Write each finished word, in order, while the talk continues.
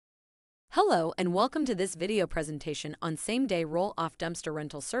Hello and welcome to this video presentation on same-day roll-off dumpster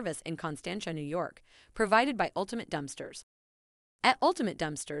rental service in Constantia, New York, provided by Ultimate Dumpsters. At Ultimate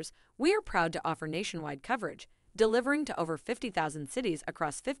Dumpsters, we are proud to offer nationwide coverage, delivering to over 50,000 cities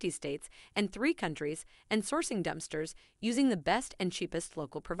across 50 states and 3 countries and sourcing dumpsters using the best and cheapest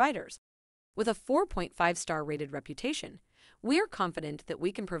local providers. With a 4.5-star rated reputation, we are confident that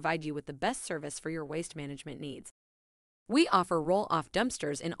we can provide you with the best service for your waste management needs. We offer roll-off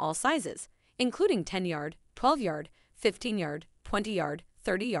dumpsters in all sizes, including 10-yard, 12-yard, 15-yard, 20-yard,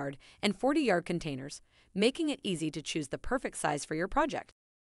 30-yard, and 40-yard containers, making it easy to choose the perfect size for your project.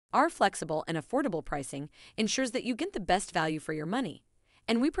 Our flexible and affordable pricing ensures that you get the best value for your money,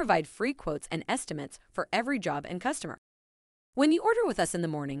 and we provide free quotes and estimates for every job and customer. When you order with us in the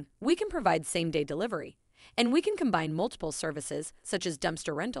morning, we can provide same-day delivery, and we can combine multiple services such as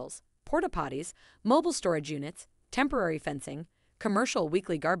dumpster rentals, porta potties, mobile storage units, temporary fencing, commercial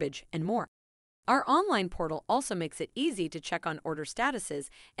weekly garbage, and more. Our online portal also makes it easy to check on order statuses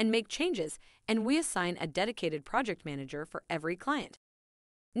and make changes, and we assign a dedicated project manager for every client.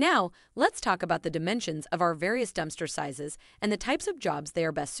 Now, let's talk about the dimensions of our various dumpster sizes and the types of jobs they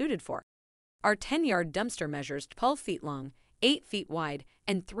are best suited for. Our 10-yard dumpster measures 12 feet long, 8 feet wide,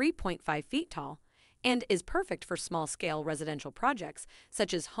 and 3.5 feet tall, and is perfect for small-scale residential projects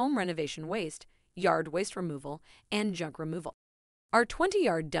such as home renovation waste, yard waste removal, and junk removal. Our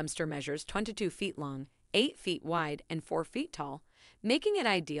 20-yard dumpster measures 22 feet long, 8 feet wide, and 4 feet tall, making it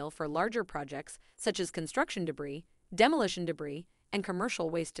ideal for larger projects such as construction debris, demolition debris, and commercial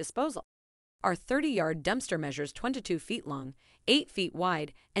waste disposal. Our 30-yard dumpster measures 22 feet long, 8 feet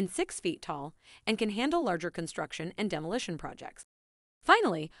wide, and 6 feet tall, and can handle larger construction and demolition projects.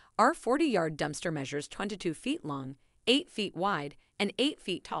 Finally, our 40-yard dumpster measures 22 feet long, 8 feet wide, and 8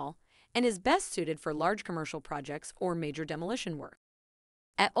 feet tall, and is best suited for large commercial projects or major demolition work.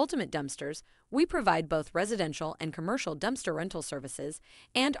 At Ultimate Dumpsters, we provide both residential and commercial dumpster rental services,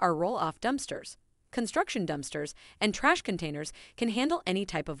 and our roll-off dumpsters, construction dumpsters, and trash containers can handle any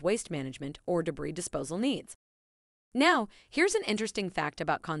type of waste management or debris disposal needs. Now, here's an interesting fact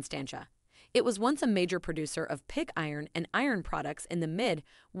about Constantia. It was once a major producer of pig iron and iron products in the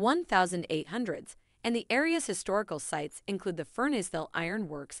mid-1800s, and the area's historical sites include the Furnaysville Iron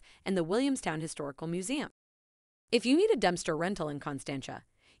Works and the Williamstown Historical Museum. If you need a dumpster rental in Constantia,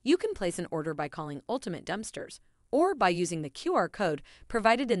 you can place an order by calling Ultimate Dumpsters or by using the QR code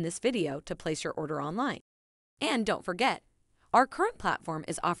provided in this video to place your order online. And don't forget, our current platform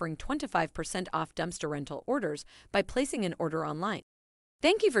is offering 25% off dumpster rental orders by placing an order online.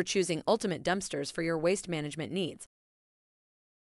 Thank you for choosing Ultimate Dumpsters for your waste management needs.